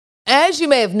as you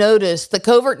may have noticed, the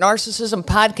Covert Narcissism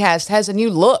podcast has a new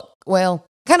look. Well,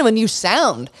 kind of a new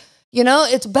sound. You know,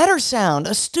 it's better sound,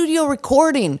 a studio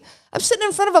recording. I'm sitting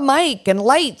in front of a mic and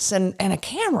lights and a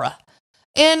camera.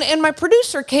 And my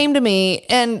producer came to me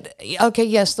and, okay,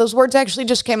 yes, those words actually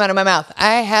just came out of my mouth.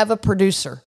 I have a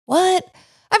producer. What?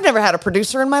 I've never had a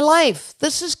producer in my life.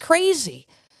 This is crazy.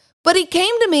 But he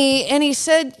came to me and he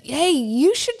said, hey,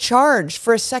 you should charge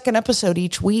for a second episode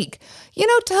each week, you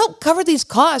know, to help cover these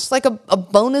costs, like a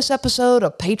bonus episode, a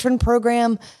patron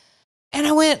program. And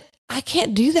I went, I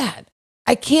can't do that.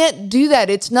 I can't do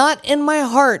that. It's not in my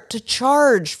heart to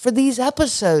charge for these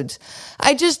episodes.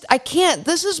 I can't.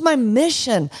 This is my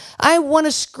mission. I want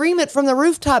to scream it from the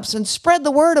rooftops and spread the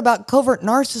word about covert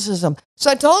narcissism. So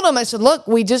I told him, I said, look,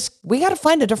 we got to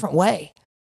find a different way.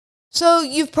 So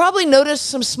you've probably noticed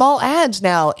some small ads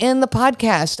now in the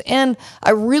podcast, and I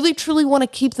really, truly want to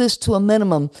keep this to a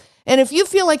minimum. And if you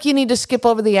feel like you need to skip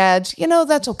over the ads, you know,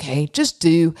 that's okay. Just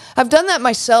do. I've done that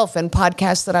myself in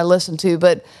podcasts that I listen to,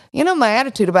 but, you know, my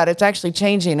attitude about it's actually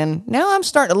changing, and now I'm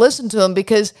starting to listen to them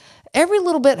because every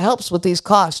little bit helps with these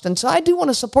costs. And so I do want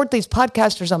to support these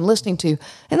podcasters I'm listening to,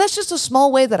 and that's just a small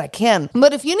way that I can.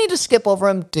 But if you need to skip over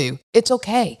them, do. It's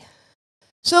okay.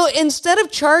 So instead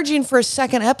of charging for a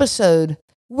second episode,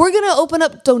 we're going to open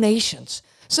up donations.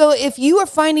 So if you are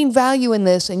finding value in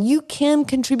this and you can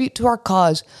contribute to our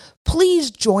cause,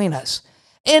 please join us.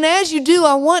 And as you do,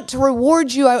 I want to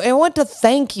reward you. I want to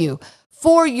thank you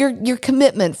for your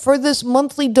commitment, for this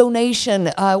monthly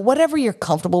donation, whatever you're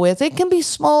comfortable with. It can be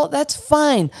small, that's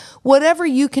fine. Whatever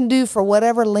you can do for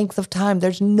whatever length of time,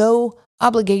 there's no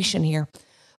obligation here.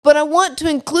 But I want to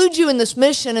include you in this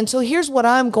mission, and so here's what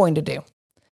I'm going to do.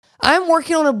 I'm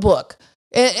working on a book,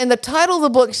 and the title of the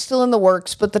book is still in the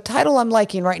works, but the title I'm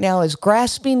liking right now is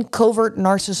Grasping Covert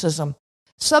Narcissism,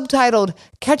 subtitled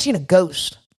Catching a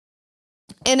Ghost.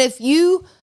 And if you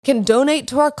can donate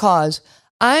to our cause,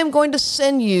 I'm going to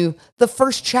send you the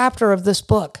first chapter of this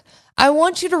book. I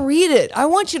want you to read it. I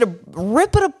want you to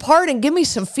rip it apart and give me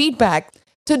some feedback.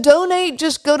 To donate,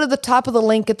 just go to the top of the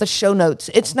link at the show notes.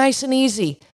 It's nice and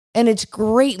easy, and it's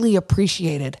greatly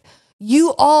appreciated.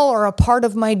 You all are a part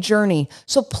of my journey,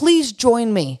 so please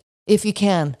join me if you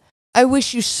can. I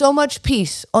wish you so much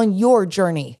peace on your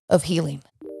journey of healing.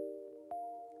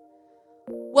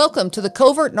 Welcome to the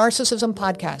Covert Narcissism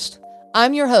Podcast.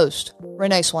 I'm your host,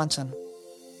 Renee Swanson.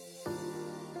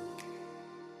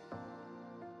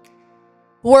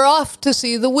 We're off to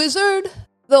see the wizard,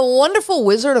 the wonderful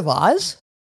Wizard of Oz.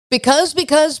 Because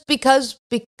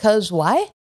why?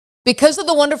 Because of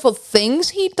the wonderful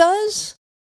things he does?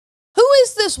 Who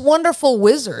is this wonderful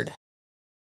wizard?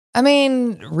 I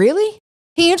mean, really?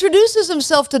 He introduces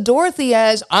himself to Dorothy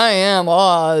as, I am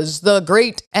Oz, the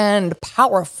great and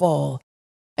powerful.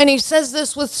 And he says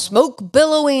this with smoke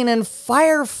billowing and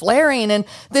fire flaring and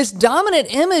this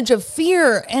dominant image of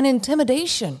fear and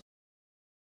intimidation.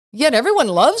 Yet everyone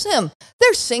loves him.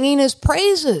 They're singing his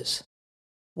praises.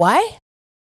 Why?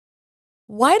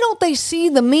 Why don't they see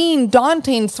the mean,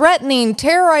 daunting, threatening,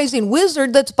 terrorizing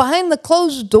wizard that's behind the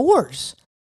closed doors?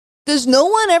 Does no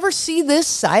one ever see this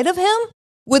side of him?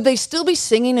 Would they still be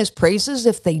singing his praises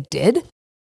if they did?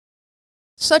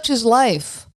 Such is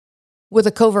life with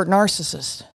a covert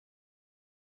narcissist.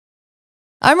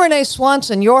 I'm Renee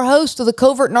Swanson, your host of the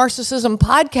Covert Narcissism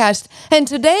Podcast, and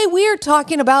today we are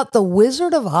talking about the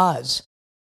Wizard of Oz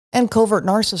and covert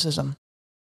narcissism.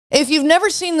 If you've never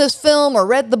seen this film or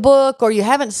read the book, or you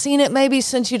haven't seen it maybe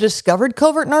since you discovered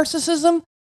covert narcissism,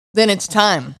 then it's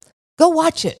time. Go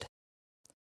watch it.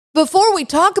 Before we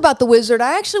talk about the wizard,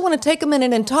 I actually want to take a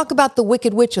minute and talk about the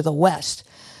Wicked Witch of the West.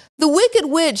 The Wicked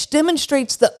Witch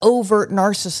demonstrates the overt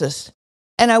narcissist,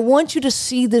 and I want you to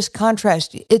see this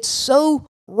contrast. It's so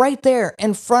right there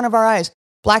in front of our eyes,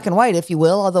 black and white, if you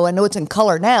will, although I know it's in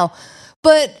color now,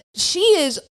 but she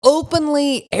is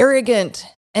openly arrogant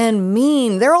and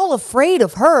mean. They're all afraid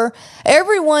of her.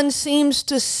 Everyone seems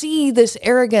to see this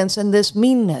arrogance and this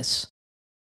meanness.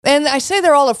 And I say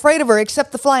they're all afraid of her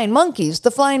except the flying monkeys. The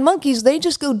flying monkeys, they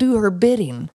just go do her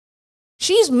bidding.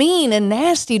 She's mean and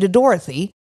nasty to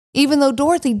Dorothy, even though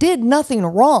Dorothy did nothing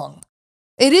wrong.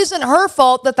 It isn't her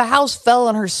fault that the house fell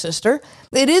on her sister.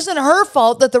 It isn't her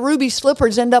fault that the ruby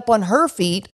slippers end up on her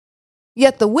feet.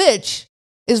 Yet the witch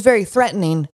is very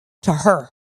threatening to her.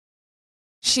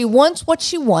 She wants what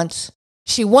she wants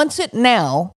it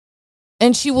now,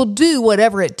 and she will do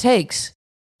whatever it takes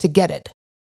to get it.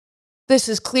 This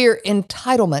is clear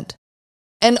entitlement,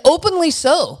 and openly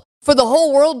so, for the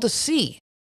whole world to see.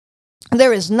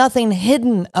 There is nothing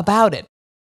hidden about it.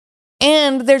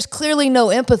 And there's clearly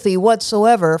no empathy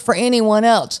whatsoever for anyone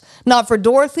else. Not for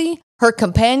Dorothy, Her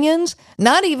companions,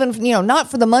 not even, not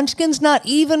for the munchkins, not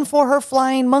even for her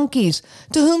flying monkeys,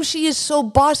 to whom she is so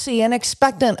bossy and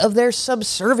expectant of their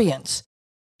subservience.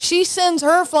 She sends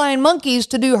her flying monkeys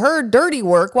to do her dirty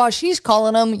work while she's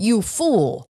calling them, "You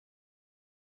fool."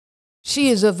 She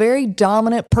is a very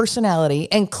dominant personality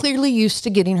and clearly used to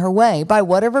getting her way by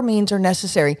whatever means are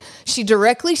necessary. She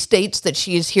directly states that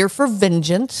she is here for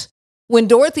vengeance. When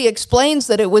Dorothy explains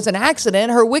that it was an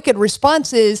accident, her wicked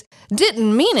response is,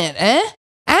 "Didn't mean it, eh?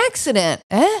 Accident,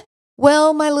 eh?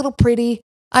 Well, my little pretty,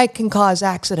 I can cause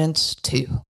accidents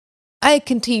too. I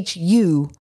can teach you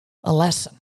a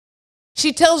lesson."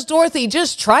 She tells Dorothy,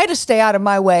 "Just try to stay out of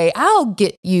my way. I'll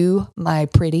get you, my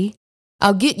pretty.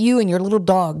 I'll get you and your little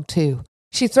dog, too."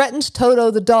 She threatens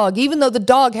Toto the dog, even though the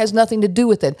dog has nothing to do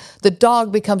with it. The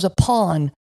dog becomes a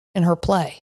pawn in her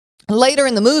play. Later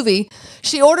in the movie,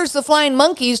 she orders the flying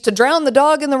monkeys to drown the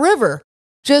dog in the river,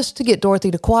 just to get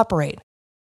Dorothy to cooperate.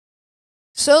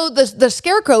 So the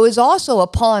scarecrow is also a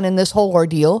pawn in this whole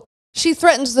ordeal. She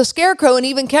threatens the scarecrow and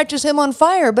even catches him on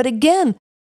fire. But again,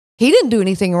 he didn't do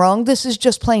anything wrong. This is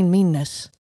just plain meanness.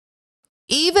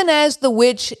 Even as the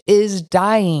witch is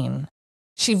dying,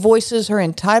 she voices her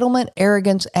entitlement,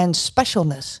 arrogance, and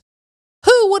specialness.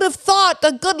 "Who would have thought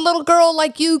a good little girl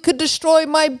like you could destroy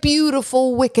my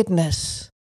beautiful wickedness?"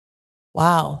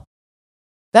 Wow.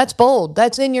 That's bold.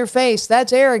 That's in your face.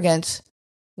 That's arrogance.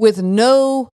 With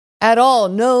no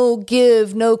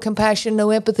give, no compassion, no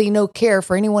empathy, no care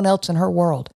for anyone else in her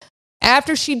world.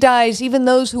 After she dies, even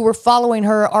those who were following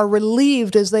her are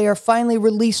relieved as they are finally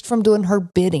released from doing her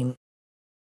bidding.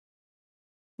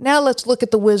 Now let's look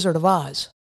at the Wizard of Oz.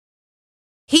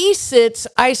 He sits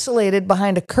isolated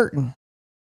behind a curtain.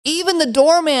 Even the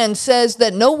doorman says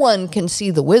that no one can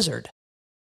see the wizard.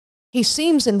 He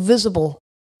seems invisible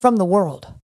from the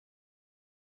world.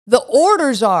 The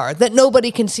orders are that nobody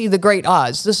can see the Great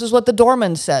Oz. This is what the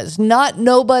doorman says. Not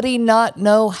nobody, not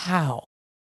know how.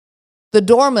 The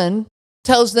doorman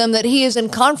tells them that he is in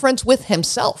conference with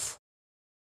himself.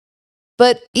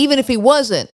 But even if he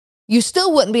wasn't, you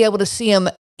still wouldn't be able to see him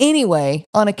anyway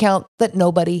on account that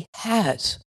nobody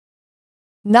has.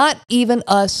 Not even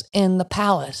us in the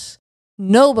palace.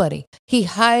 Nobody. He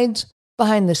hides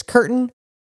behind this curtain,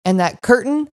 and that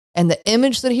curtain and the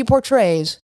image that he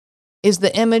portrays is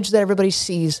the image that everybody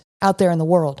sees out there in the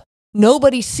world.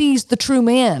 Nobody sees the true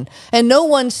man, and no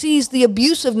one sees the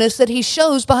abusiveness that he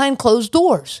shows behind closed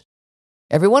doors.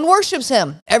 Everyone worships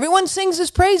him. Everyone sings his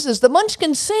praises. The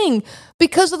Munchkins sing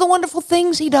because of the wonderful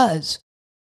things he does.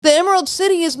 The Emerald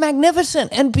City is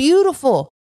magnificent and beautiful,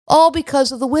 all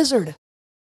because of the wizard.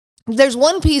 There's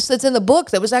one piece that's in the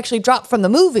book that was actually dropped from the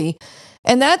movie,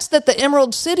 and that's that the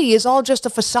Emerald City is all just a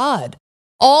facade.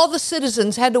 All the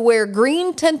citizens had to wear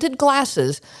green-tinted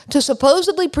glasses to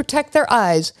supposedly protect their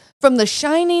eyes from the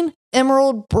shining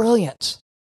emerald brilliance.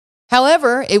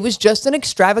 However, it was just an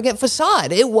extravagant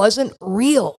facade. It wasn't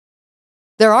real.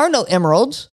 There are no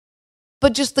emeralds,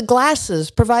 but just the glasses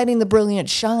providing the brilliant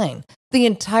shine. The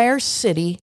entire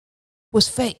city was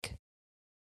fake.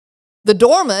 The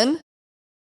doorman,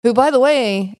 who, by the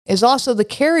way, is also the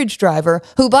carriage driver,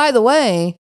 who, by the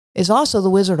way, is also the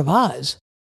Wizard of Oz.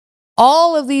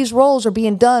 All of these roles are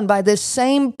being done by this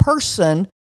same person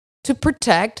to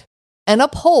protect and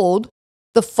uphold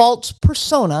the false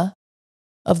persona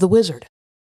of the wizard.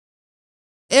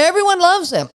 Everyone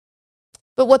loves him,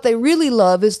 but what they really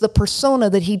love is the persona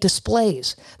that he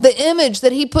displays, the image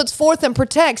that he puts forth and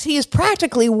protects. He is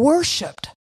practically worshipped.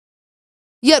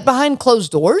 Yet behind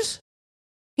closed doors,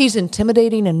 he's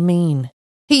intimidating and mean.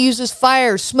 He uses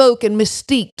fire, smoke, and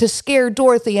mystique to scare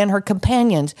Dorothy and her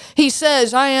companions. He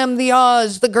says, "I am the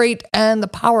Oz, the great and the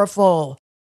powerful."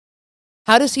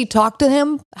 How does he talk to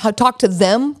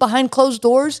them behind closed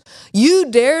doors?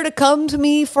 "You dare to come to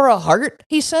me for a heart,"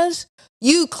 he says.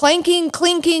 "You clanking,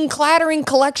 clinking, clattering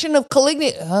collection of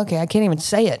Okay, I can't even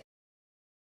say it.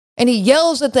 And he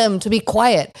yells at them to be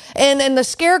quiet. And the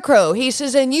scarecrow, he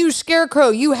says, "And you, scarecrow,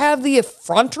 you have the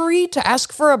effrontery to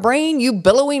ask for a brain, you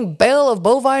billowing bale of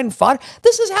bovine fodder."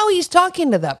 This is how he's talking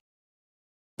to them.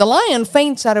 The lion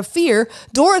faints out of fear.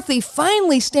 Dorothy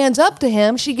finally stands up to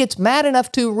him. She gets mad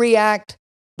enough to react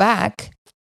back.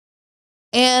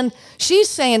 And she's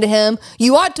saying to him,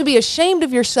 "You ought to be ashamed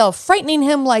of yourself, frightening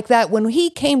him like that when he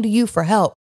came to you for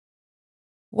help."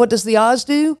 What does the Oz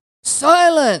do?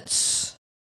 Silence.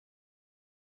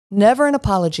 Never an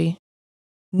apology,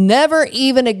 never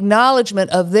even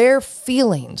acknowledgement of their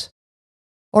feelings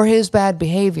or his bad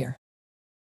behavior.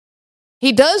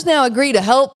 He does now agree to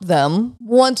help them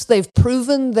once they've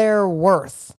proven their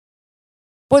worth.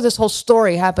 Boy, this whole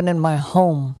story happened in my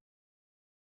home.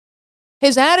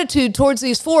 His attitude towards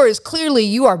these four is clearly,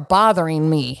 you are bothering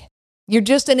me. You're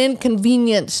just an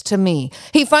inconvenience to me.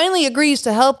 He finally agrees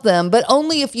to help them, but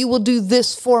only if you will do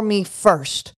this for me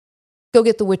first. Go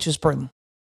get the witch's broom.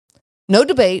 No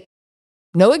debate,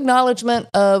 no acknowledgement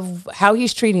of how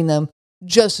he's treating them.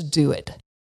 Just do it.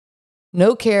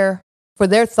 No care for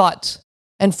their thoughts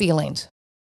and feelings.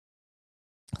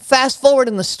 Fast forward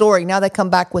in the story, now they come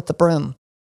back with the broom.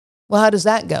 Well, how does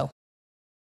that go?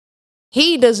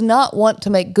 He does not want to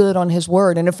make good on his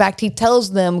word. And in fact, he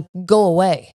tells them, go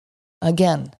away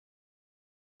again.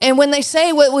 And when they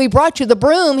say, well, we brought you the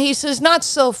broom, he says, not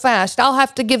so fast. I'll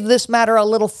have to give this matter a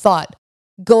little thought.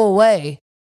 Go away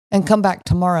and come back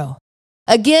tomorrow.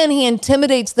 Again, he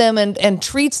intimidates them and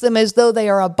treats them as though they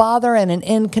are a bother and an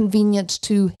inconvenience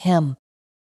to him.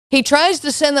 He tries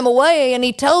to send them away, and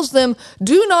he tells them,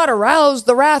 do not arouse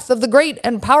the wrath of the great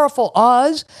and powerful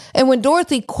Oz. And when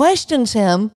Dorothy questions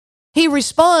him, he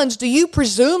responds, do you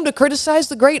presume to criticize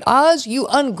the great Oz, you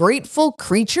ungrateful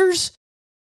creatures?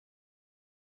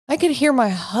 I could hear my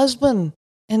husband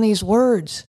in these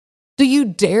words. Do you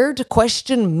dare to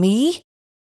question me?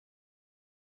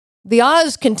 The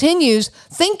Oz continues,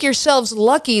 think yourselves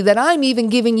lucky that I'm even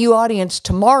giving you audience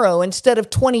tomorrow instead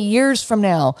of 20 years from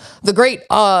now. The great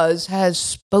Oz has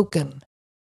spoken.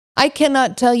 I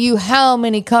cannot tell you how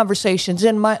many conversations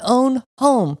in my own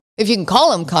home, if you can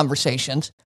call them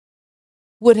conversations,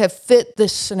 would have fit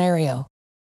this scenario.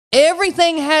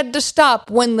 Everything had to stop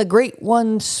when the great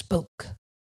one spoke.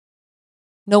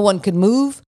 No one could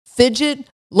move, fidget,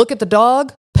 look at the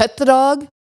dog, pet the dog.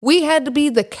 We had to be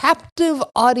the captive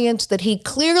audience that he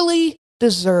clearly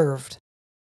deserved.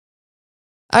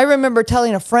 I remember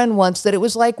telling a friend once that it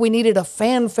was like we needed a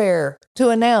fanfare to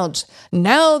announce,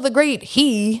 now the great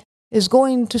he is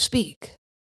going to speak.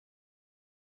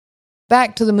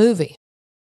 Back to the movie.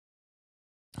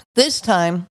 This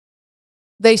time,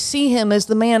 they see him as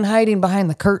the man hiding behind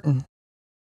the curtain.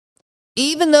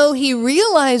 Even though he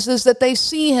realizes that they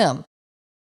see him.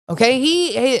 Okay,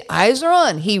 his eyes are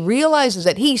on. He realizes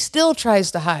that he still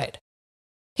tries to hide.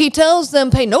 He tells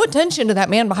them, pay no attention to that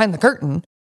man behind the curtain.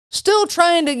 Still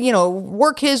trying to,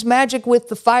 work his magic with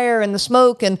the fire and the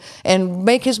smoke and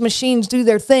make his machines do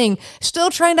their thing. Still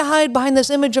trying to hide behind this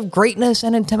image of greatness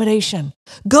and intimidation.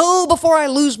 Go before I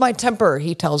lose my temper,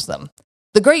 he tells them.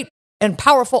 The great and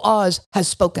powerful Oz has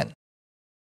spoken.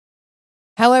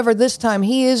 However, this time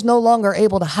he is no longer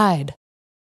able to hide.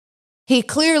 He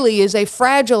clearly is a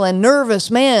fragile and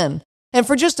nervous man. And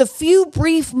for just a few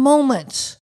brief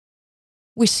moments,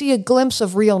 we see a glimpse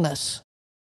of realness.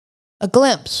 A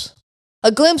glimpse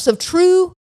of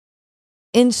true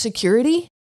insecurity,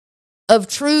 of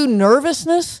true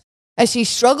nervousness. As he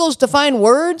struggles to find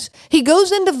words, he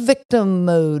goes into victim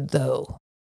mode, though.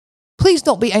 Please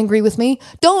don't be angry with me.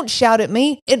 Don't shout at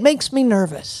me. It makes me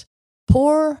nervous.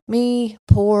 Poor me,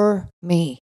 poor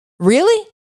me. Really?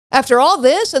 After all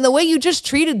this and the way you just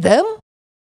treated them?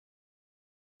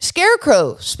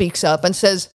 Scarecrow speaks up and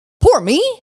says, poor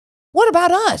me? What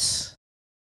about us?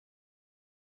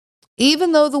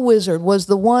 Even though the wizard was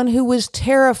the one who was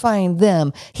terrifying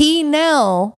them, he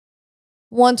now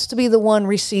wants to be the one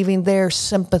receiving their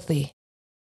sympathy.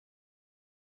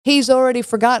 He's already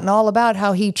forgotten all about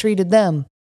how he treated them.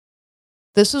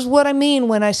 This is what I mean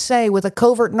when I say with a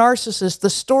covert narcissist,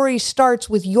 the story starts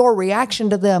with your reaction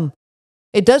to them.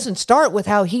 It doesn't start with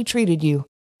how he treated you,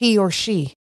 he or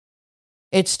she.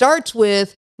 It starts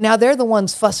with, now they're the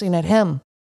ones fussing at him.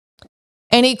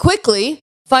 And he quickly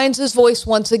finds his voice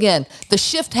once again. The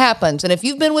shift happens. And if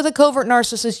you've been with a covert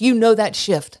narcissist, you know that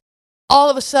shift. All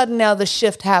of a sudden now the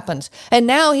shift happens. And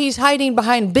now he's hiding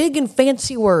behind big and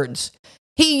fancy words.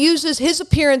 He uses his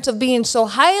appearance of being so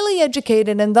highly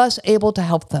educated and thus able to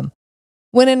help them,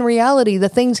 when in reality, the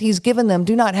things he's given them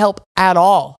do not help at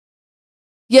all.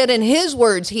 Yet in his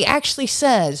words, he actually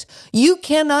says, you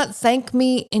cannot thank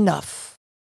me enough.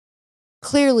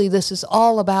 Clearly, this is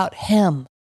all about him.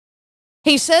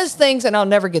 He says things, and I'll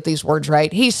never get these words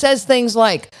right. He says things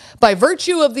like, by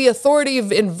virtue of the authority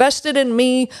invested in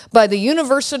me by the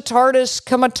Universitatis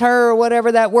Comitatus, or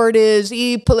whatever that word is,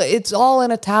 it's all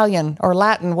in Italian or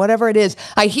Latin, whatever it is.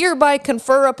 I hereby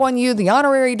confer upon you the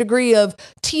honorary degree of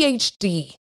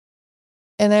THD.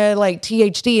 And they're like,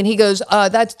 THD, and he goes,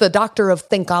 that's the doctor of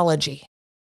thinkology.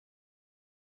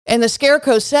 And the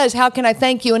Scarecrow says, how can I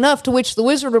thank you enough? To which the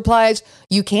wizard replies,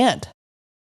 you can't.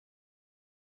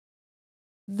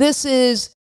 This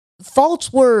is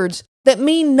false words that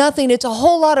mean nothing. It's a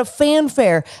whole lot of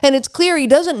fanfare. And it's clear he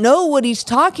doesn't know what he's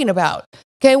talking about.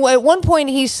 Okay, well, at one point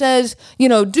he says,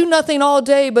 do nothing all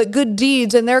day but good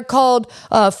deeds. And they're called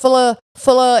phila,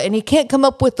 and he can't come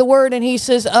up with the word. And he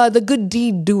says, the good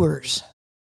deed doers.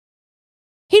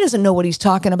 He doesn't know what he's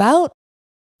talking about.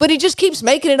 But he just keeps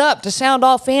making it up to sound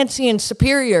all fancy and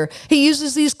superior. He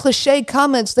uses these cliche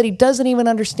comments that he doesn't even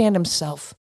understand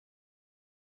himself.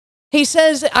 He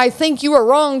says, I think you are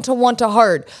wrong to want a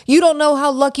heart. You don't know how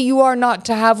lucky you are not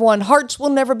to have one. Hearts will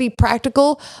never be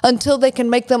practical until they can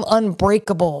make them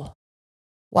unbreakable.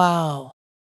 Wow.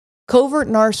 Covert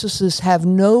narcissists have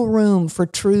no room for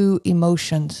true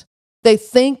emotions. They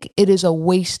think it is a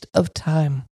waste of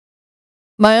time.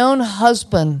 My own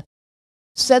husband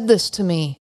said this to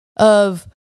me of,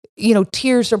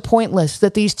 tears are pointless,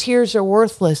 that these tears are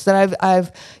worthless, that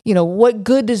I've, what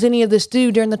good does any of this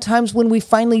do during the times when we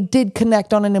finally did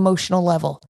connect on an emotional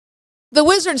level? The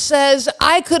wizard says,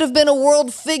 I could have been a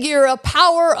world figure, a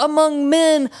power among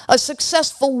men, a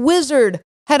successful wizard,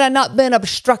 had I not been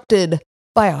obstructed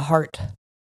by a heart.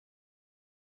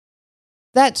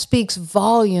 That speaks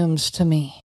volumes to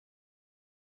me.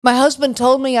 My husband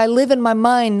told me I live in my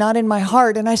mind, not in my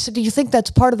heart. And I said, do you think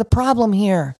that's part of the problem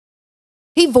here?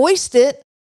 He voiced it,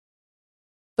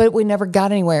 but we never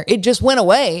got anywhere. It just went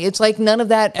away. It's like none of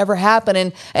that ever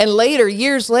happened. And later,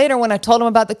 years later, when I told him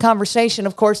about the conversation,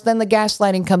 of course, then the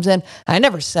gaslighting comes in. I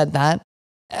never said that.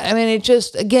 I mean, it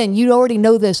just, again, you already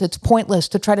know this. It's pointless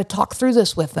to try to talk through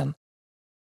this with them.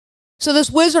 So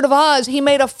this Wizard of Oz, he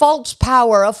made a false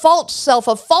power, a false self,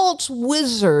 a false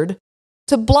wizard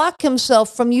to block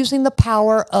himself from using the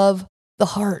power of the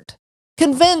heart.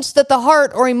 Convinced that the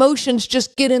heart or emotions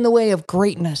just get in the way of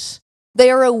greatness. They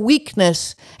are a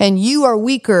weakness, and you are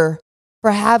weaker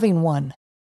for having one.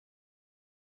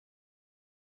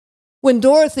 When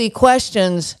Dorothy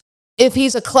questions if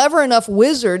he's a clever enough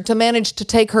wizard to manage to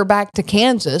take her back to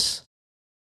Kansas,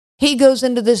 he goes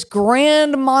into this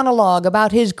grand monologue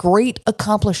about his great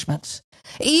accomplishments.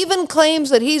 He even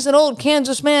claims that he's an old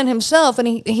Kansas man himself, and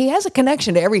he has a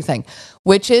connection to everything,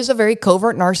 which is a very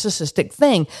covert narcissistic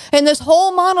thing. And this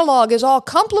whole monologue is all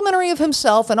complimentary of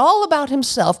himself and all about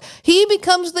himself. He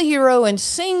becomes the hero and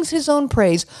sings his own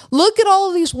praise. Look at all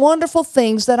of these wonderful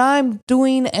things that I'm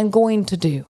doing and going to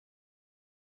do.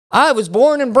 I was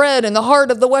born and bred in the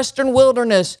heart of the Western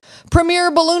wilderness,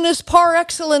 premier balloonist par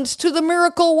excellence to the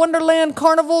Miracle Wonderland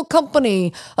Carnival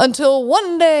Company, until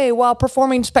one day, while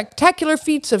performing spectacular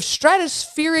feats of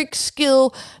stratospheric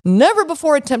skill never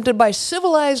before attempted by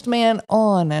civilized man,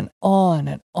 on and on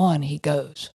and on he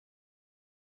goes.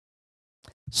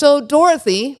 So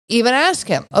Dorothy even asked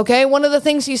him, okay, one of the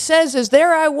things he says is,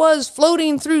 there I was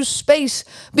floating through space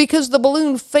because the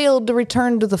balloon failed to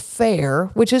return to the fair,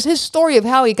 which is his story of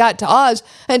how he got to Oz.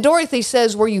 And Dorothy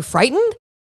says, were you frightened?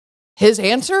 His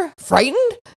answer,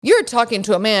 frightened? You're talking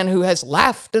to a man who has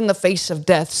laughed in the face of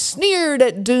death, sneered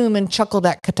at doom, and chuckled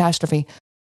at catastrophe.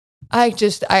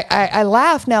 I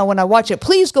laugh now when I watch it.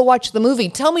 Please go watch the movie.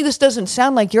 Tell me this doesn't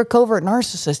sound like your covert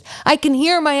narcissist. I can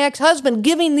hear my ex-husband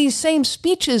giving these same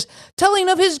speeches, telling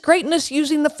of his greatness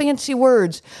using the fancy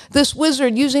words. This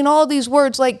wizard using all these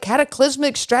words like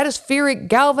cataclysmic, stratospheric,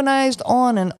 galvanized,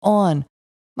 on and on.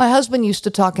 My husband used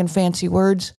to talk in fancy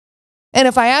words. And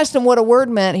if I asked him what a word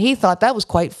meant, he thought that was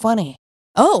quite funny.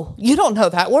 Oh, you don't know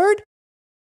that word?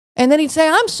 And then he'd say,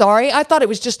 I'm sorry, I thought it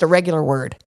was just a regular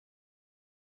word.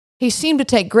 He seemed to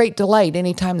take great delight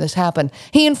any time this happened.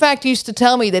 He, in fact, used to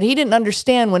tell me that he didn't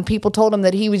understand when people told him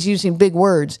that he was using big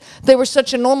words. They were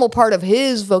such a normal part of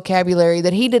his vocabulary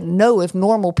that he didn't know if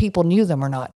normal people knew them or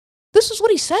not. This is what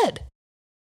he said.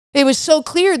 It was so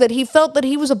clear that he felt that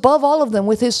he was above all of them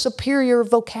with his superior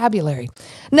vocabulary.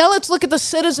 Now let's look at the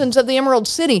citizens of the Emerald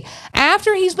City.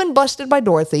 After he's been busted by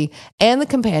Dorothy and the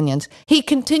companions, he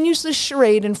continues this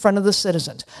charade in front of the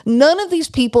citizens. None of these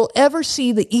people ever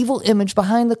see the evil image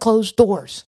behind the closed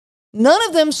doors. None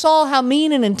of them saw how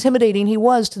mean and intimidating he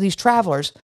was to these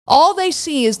travelers. All they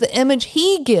see is the image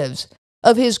he gives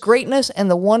of his greatness and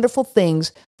the wonderful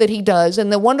things that he does and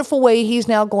the wonderful way he's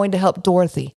now going to help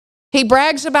Dorothy. He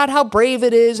brags about how brave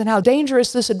it is and how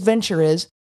dangerous this adventure is.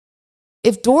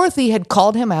 If Dorothy had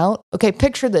called him out, okay,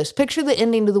 picture this. Picture the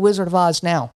ending to The Wizard of Oz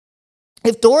now.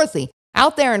 If Dorothy,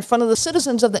 out there in front of the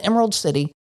citizens of the Emerald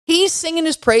City, he's singing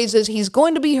his praises, he's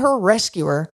going to be her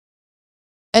rescuer,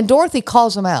 and Dorothy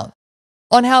calls him out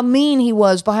on how mean he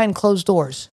was behind closed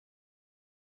doors.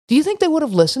 Do you think they would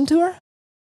have listened to her?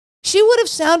 She would have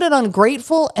sounded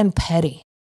ungrateful and petty.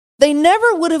 They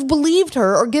never would have believed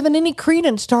her or given any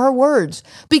credence to her words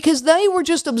because they were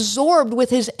just absorbed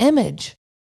with his image.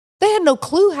 They had no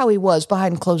clue how he was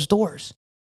behind closed doors.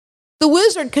 The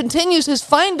wizard continues his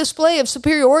fine display of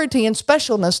superiority and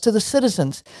specialness to the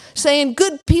citizens, saying,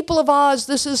 "Good people of Oz,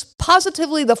 this is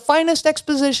positively the finest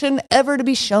exposition ever to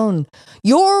be shown.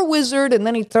 Your wizard," and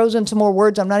then he throws in some more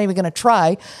words I'm not even going to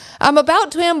try, "I'm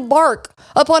about to embark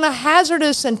upon a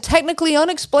hazardous and technically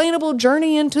unexplainable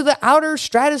journey into the outer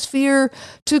stratosphere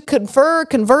to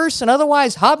converse, and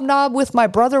otherwise hobnob with my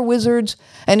brother wizards,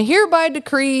 and hereby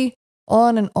decree,"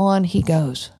 on and on he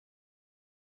goes.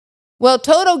 Well,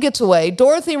 Toto gets away.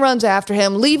 Dorothy runs after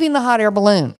him, leaving the hot air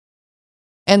balloon.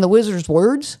 And the wizard's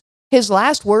words, his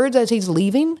last words as he's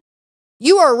leaving,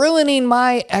 "You are ruining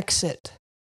my exit."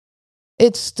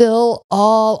 It's still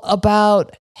all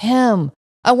about him.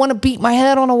 I want to beat my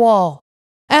head on a wall.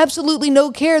 Absolutely no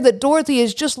care that Dorothy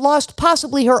has just lost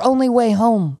possibly her only way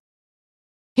home.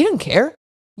 He didn't care.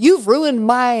 You've ruined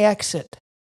my exit.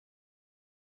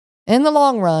 In the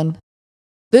long run,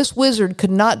 this wizard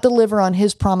could not deliver on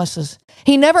his promises.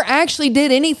 He never actually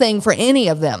did anything for any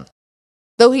of them.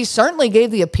 Though he certainly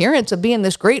gave the appearance of being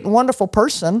this great and wonderful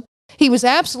person, he was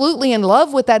absolutely in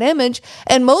love with that image,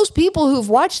 and most people who've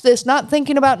watched this not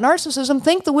thinking about narcissism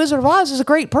think the Wizard of Oz is a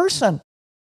great person.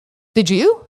 Did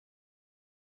you?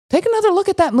 Take another look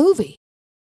at that movie.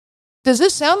 Does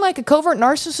this sound like a covert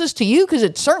narcissist to you? Because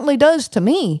it certainly does to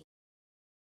me.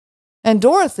 And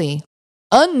Dorothy,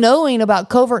 unknowing about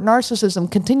covert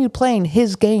narcissism, continued playing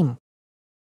his game.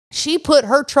 She put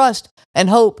her trust and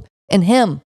hope in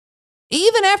him.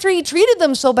 Even after he treated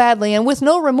them so badly and with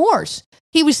no remorse,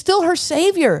 he was still her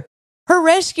savior, her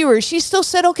rescuer. She still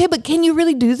said, "Okay, but can you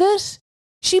really do this?"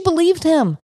 She believed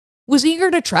him, was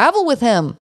eager to travel with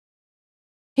him.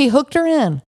 He hooked her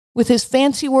in with his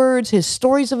fancy words, his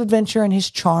stories of adventure, and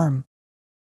his charm.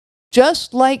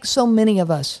 Just like so many of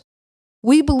us,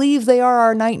 we believe they are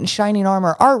our knight in shining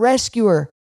armor, our rescuer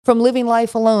from living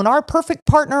life alone, our perfect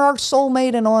partner, our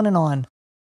soulmate, and on and on.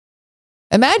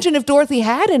 Imagine if Dorothy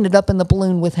had ended up in the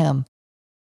balloon with him.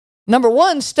 Number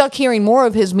one, stuck hearing more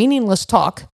of his meaningless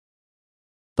talk.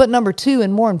 But number two,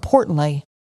 and more importantly,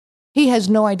 he has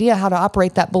no idea how to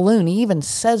operate that balloon. He even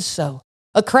says so.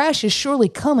 A crash is surely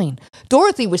coming.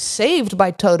 Dorothy was saved by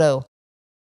Toto,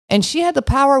 and she had the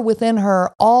power within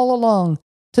her all along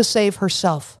to save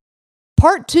herself.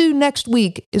 Part 2 next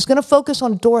week is going to focus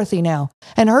on Dorothy now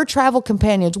and her travel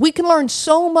companions. We can learn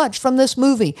so much from this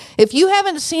movie. If you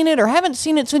haven't seen it or haven't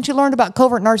seen it since you learned about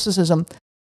covert narcissism,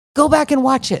 go back and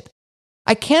watch it.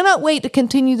 I cannot wait to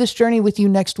continue this journey with you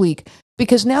next week,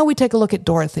 because now we take a look at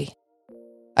Dorothy.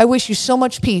 I wish you so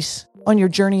much peace on your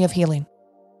journey of healing.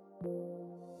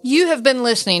 You have been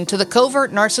listening to the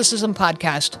Covert Narcissism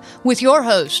Podcast with your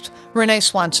host, Renee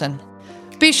Swanson.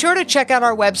 Be sure to check out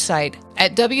our website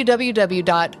at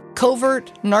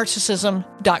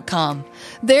www.covertnarcissism.com.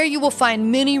 There you will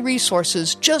find many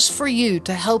resources just for you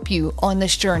to help you on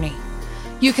this journey.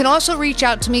 You can also reach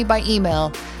out to me by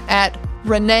email at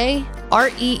Renee,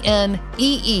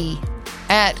 RENEE,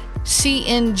 at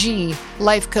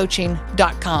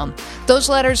cnglifecoaching.com. Those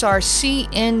letters are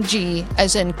CNG,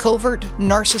 as in Covert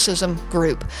Narcissism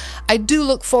Group. I do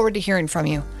look forward to hearing from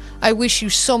you. I wish you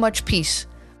so much peace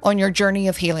on your journey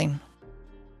of healing.